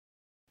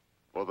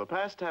For the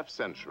past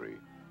half-century,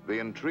 the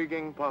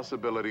intriguing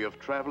possibility of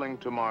traveling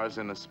to Mars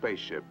in a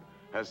spaceship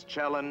has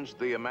challenged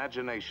the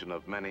imagination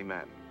of many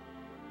men.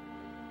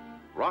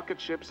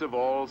 Rocket ships of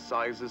all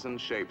sizes and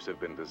shapes have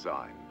been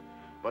designed,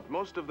 but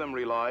most of them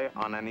rely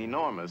on an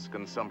enormous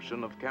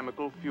consumption of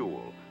chemical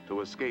fuel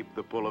to escape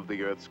the pull of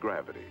the Earth's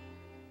gravity.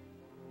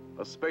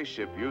 A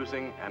spaceship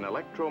using an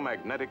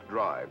electromagnetic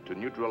drive to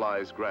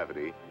neutralize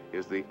gravity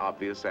is the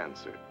obvious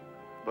answer,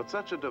 but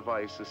such a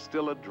device is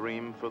still a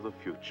dream for the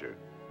future.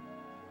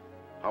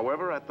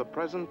 However, at the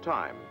present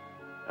time,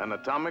 an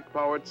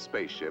atomic-powered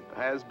spaceship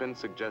has been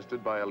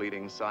suggested by a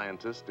leading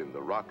scientist in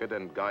the rocket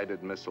and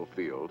guided missile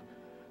field,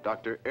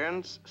 Dr.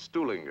 Ernst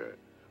Stuhlinger,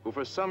 who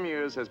for some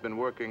years has been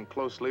working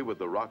closely with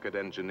the rocket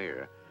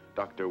engineer,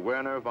 Dr.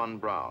 Werner von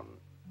Braun.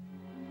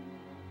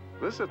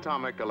 This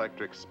atomic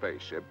electric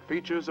spaceship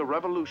features a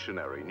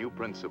revolutionary new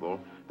principle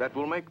that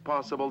will make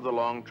possible the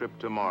long trip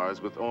to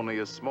Mars with only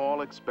a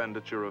small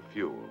expenditure of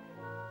fuel.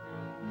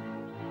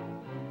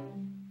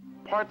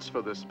 Parts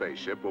for the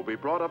spaceship will be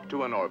brought up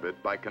to an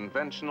orbit by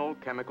conventional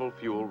chemical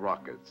fuel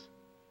rockets.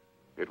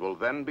 It will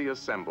then be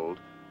assembled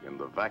in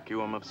the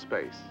vacuum of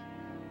space.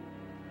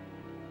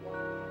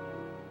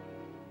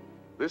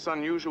 This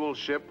unusual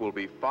ship will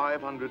be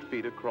 500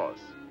 feet across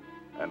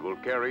and will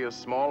carry a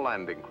small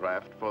landing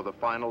craft for the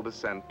final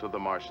descent to the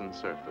Martian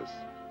surface.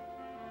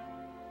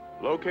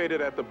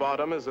 Located at the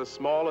bottom is a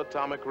small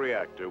atomic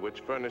reactor which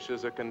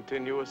furnishes a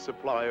continuous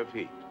supply of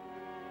heat.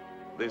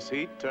 This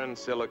heat turns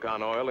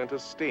silicon oil into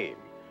steam.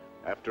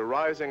 After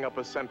rising up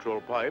a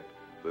central pipe,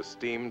 the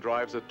steam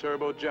drives a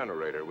turbo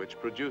generator which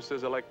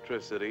produces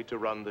electricity to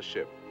run the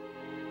ship.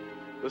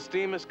 The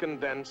steam is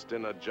condensed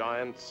in a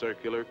giant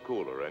circular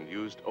cooler and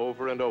used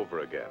over and over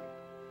again.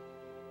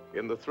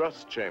 In the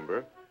thrust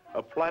chamber,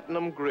 a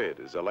platinum grid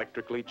is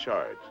electrically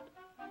charged.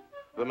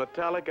 The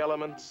metallic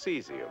element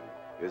cesium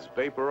is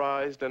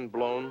vaporized and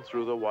blown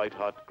through the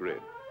white-hot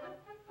grid.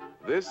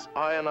 This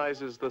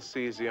ionizes the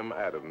cesium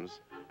atoms,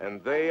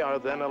 and they are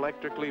then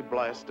electrically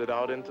blasted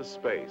out into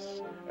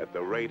space at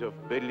the rate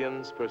of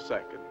billions per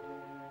second.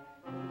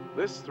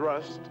 This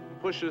thrust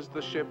pushes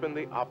the ship in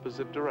the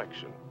opposite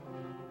direction.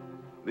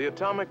 The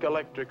atomic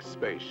electric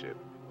spaceship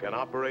can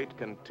operate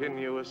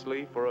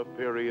continuously for a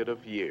period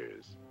of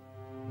years.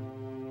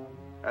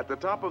 At the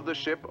top of the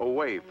ship,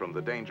 away from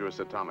the dangerous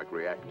atomic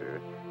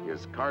reactor,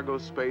 is cargo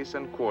space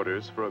and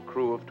quarters for a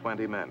crew of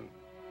 20 men.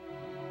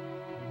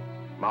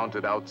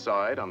 Mounted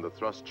outside on the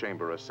thrust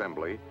chamber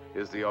assembly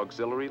is the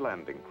auxiliary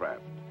landing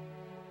craft.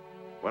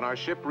 When our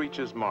ship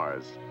reaches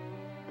Mars,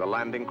 the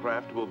landing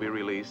craft will be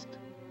released,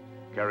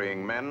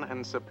 carrying men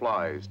and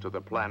supplies to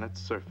the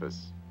planet's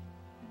surface.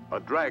 A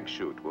drag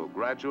chute will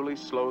gradually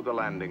slow the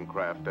landing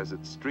craft as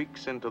it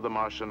streaks into the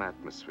Martian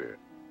atmosphere.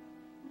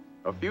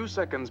 A few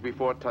seconds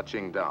before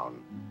touching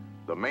down,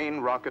 the main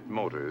rocket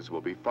motors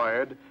will be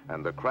fired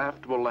and the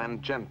craft will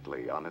land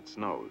gently on its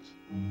nose.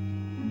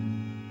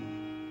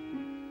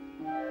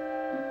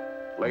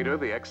 Later,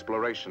 the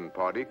exploration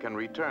party can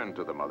return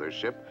to the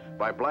mothership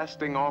by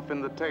blasting off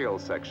in the tail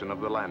section of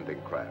the landing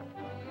craft.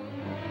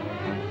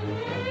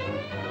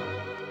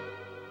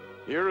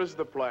 Here is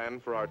the plan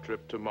for our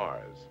trip to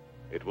Mars.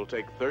 It will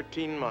take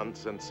 13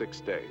 months and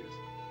 6 days.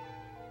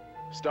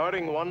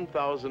 Starting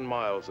 1,000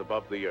 miles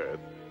above the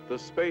Earth, the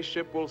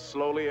spaceship will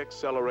slowly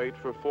accelerate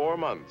for 4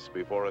 months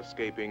before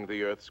escaping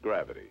the Earth's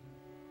gravity.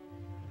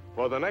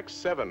 For the next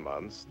 7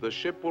 months, the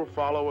ship will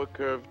follow a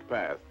curved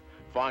path,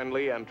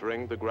 finally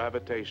entering the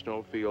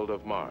gravitational field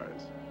of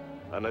Mars.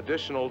 An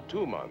additional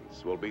 2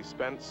 months will be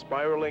spent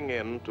spiraling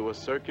into a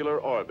circular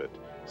orbit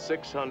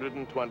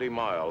 620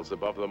 miles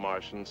above the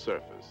Martian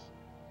surface.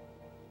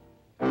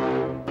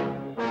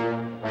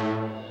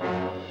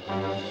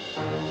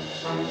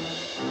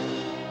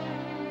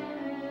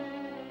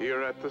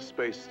 Here at the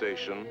space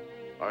station,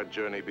 our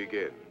journey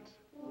begins.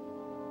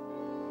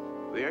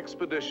 The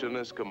expedition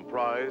is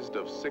comprised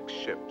of 6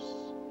 ships.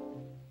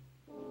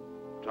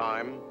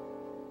 Time,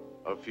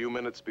 a few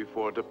minutes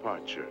before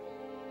departure.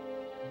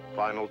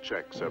 Final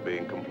checks are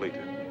being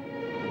completed.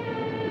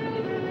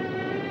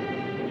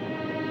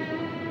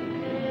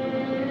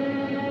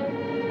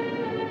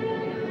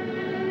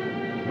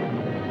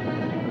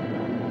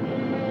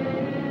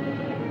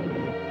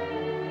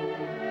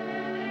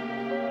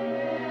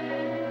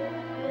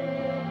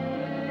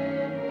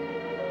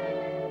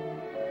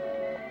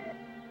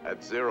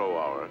 At 0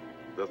 hour,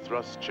 the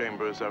thrust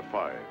chambers are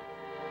fired.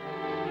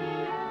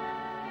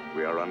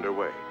 We are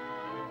underway.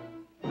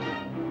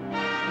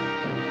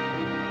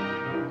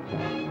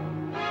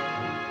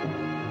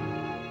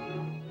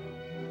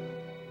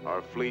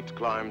 Our fleet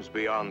climbs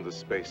beyond the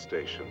space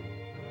station,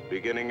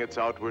 beginning its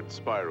outward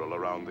spiral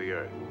around the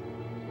Earth.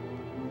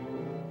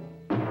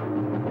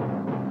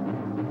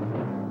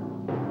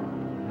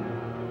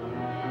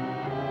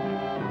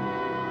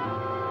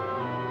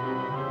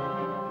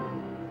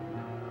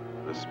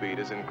 The speed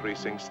is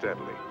increasing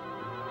steadily.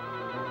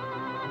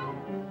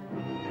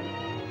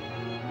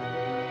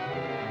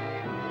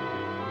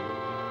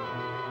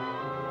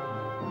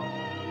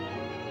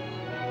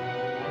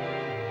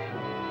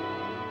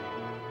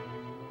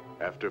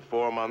 After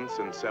 4 months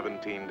and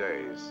 17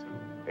 days,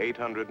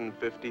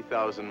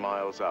 850,000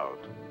 miles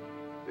out,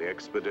 the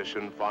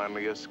expedition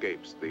finally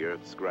escapes the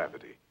Earth's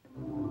gravity.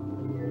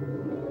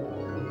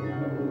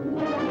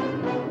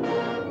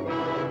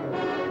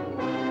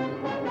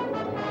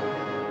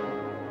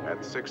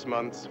 At 6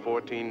 months,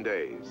 14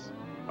 days,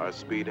 our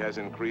speed has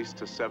increased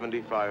to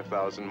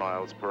 75,000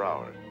 miles per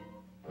hour.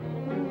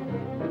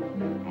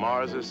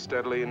 Mars is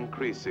steadily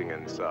increasing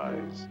in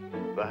size.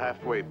 The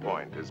halfway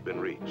point has been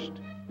reached.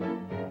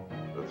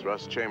 The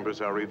thrust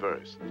chambers are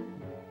reversed.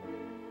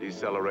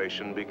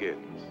 Deceleration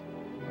begins.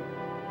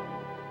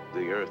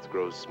 The Earth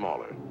grows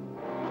smaller.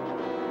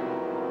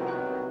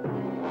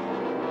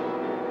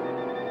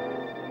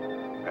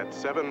 At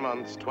 7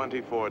 months,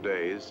 24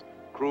 days,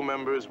 crew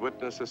members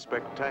witness a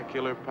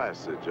spectacular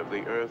passage of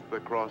the Earth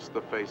across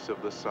the face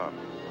of the Sun.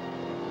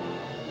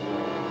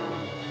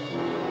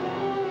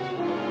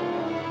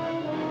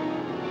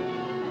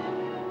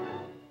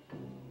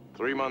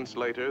 Three months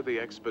later, the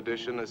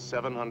expedition is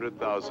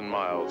 700,000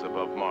 miles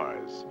above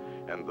Mars,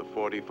 and the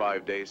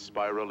 45-day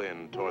spiral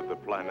in toward the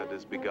planet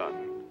is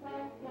begun.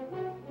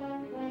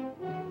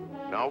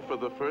 Now, for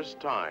the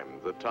first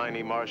time, the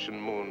tiny Martian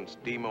moons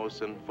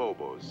Deimos and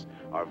Phobos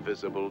are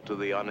visible to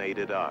the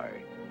unaided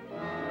eye.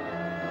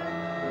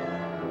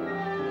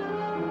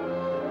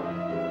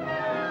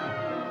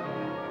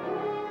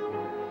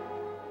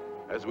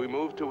 As we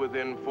move to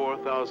within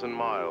 4,000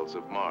 miles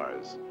of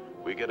Mars,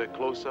 we get a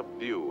close-up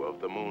view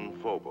of the moon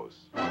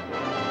Phobos.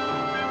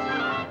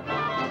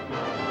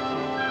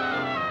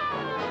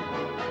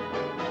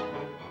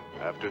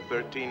 After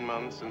 13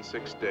 months and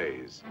 6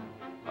 days,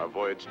 our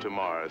voyage to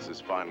Mars is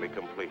finally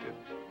completed.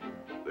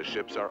 The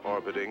ships are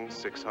orbiting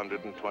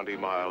 620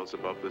 miles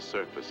above the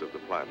surface of the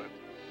planet.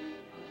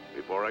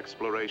 Before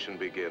exploration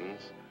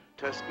begins,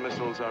 test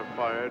missiles are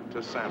fired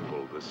to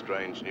sample the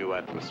strange new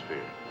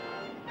atmosphere.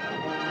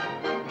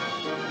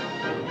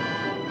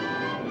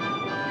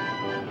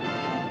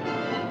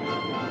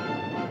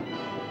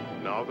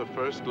 Now the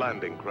first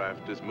landing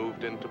craft is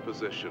moved into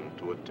position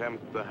to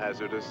attempt the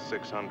hazardous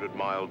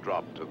 600-mile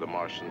drop to the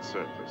Martian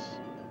surface.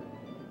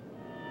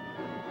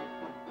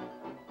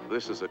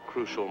 This is a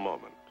crucial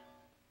moment.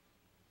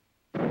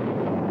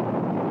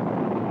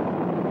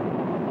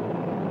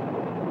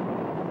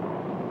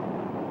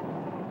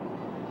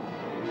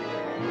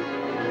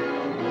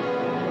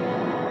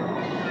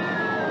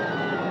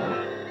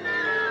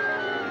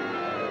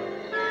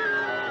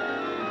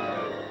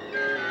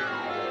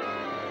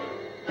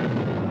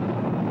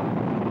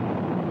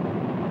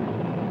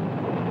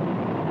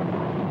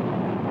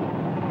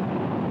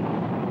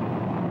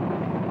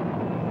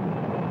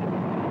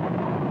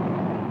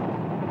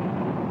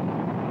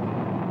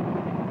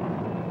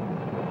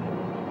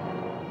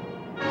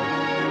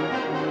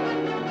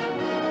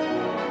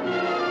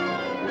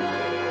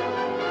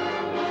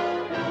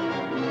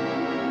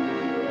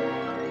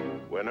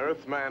 When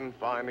Earthman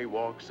finally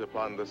walks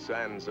upon the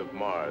sands of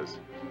Mars,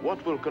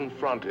 what will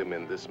confront him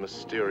in this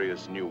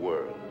mysterious new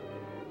world?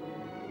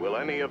 Will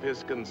any of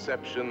his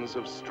conceptions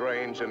of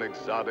strange and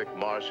exotic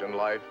Martian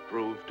life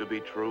prove to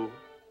be true?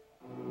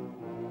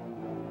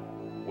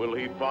 Will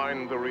he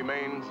find the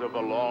remains of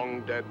a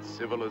long-dead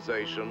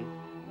civilization?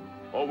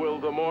 Or will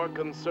the more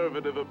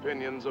conservative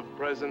opinions of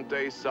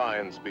present-day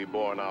science be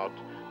borne out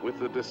with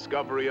the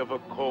discovery of a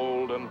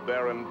cold and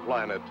barren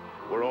planet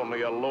where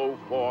only a low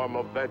form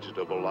of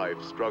vegetable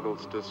life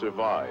struggles to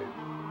survive?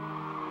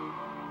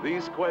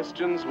 These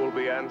questions will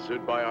be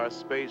answered by our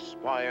space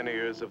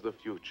pioneers of the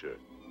future.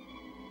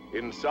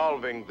 In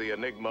solving the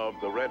enigma of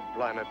the red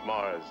planet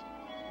Mars,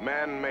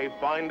 man may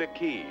find a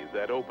key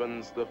that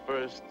opens the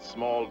first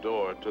small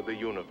door to the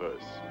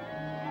universe.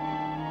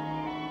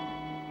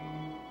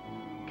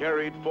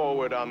 Carried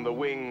forward on the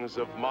wings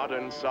of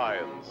modern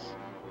science,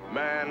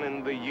 man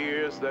in the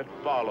years that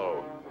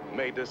follow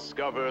may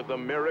discover the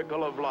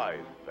miracle of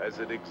life as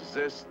it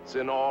exists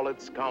in all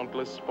its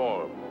countless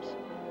forms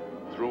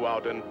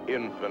throughout an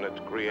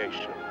infinite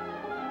creation.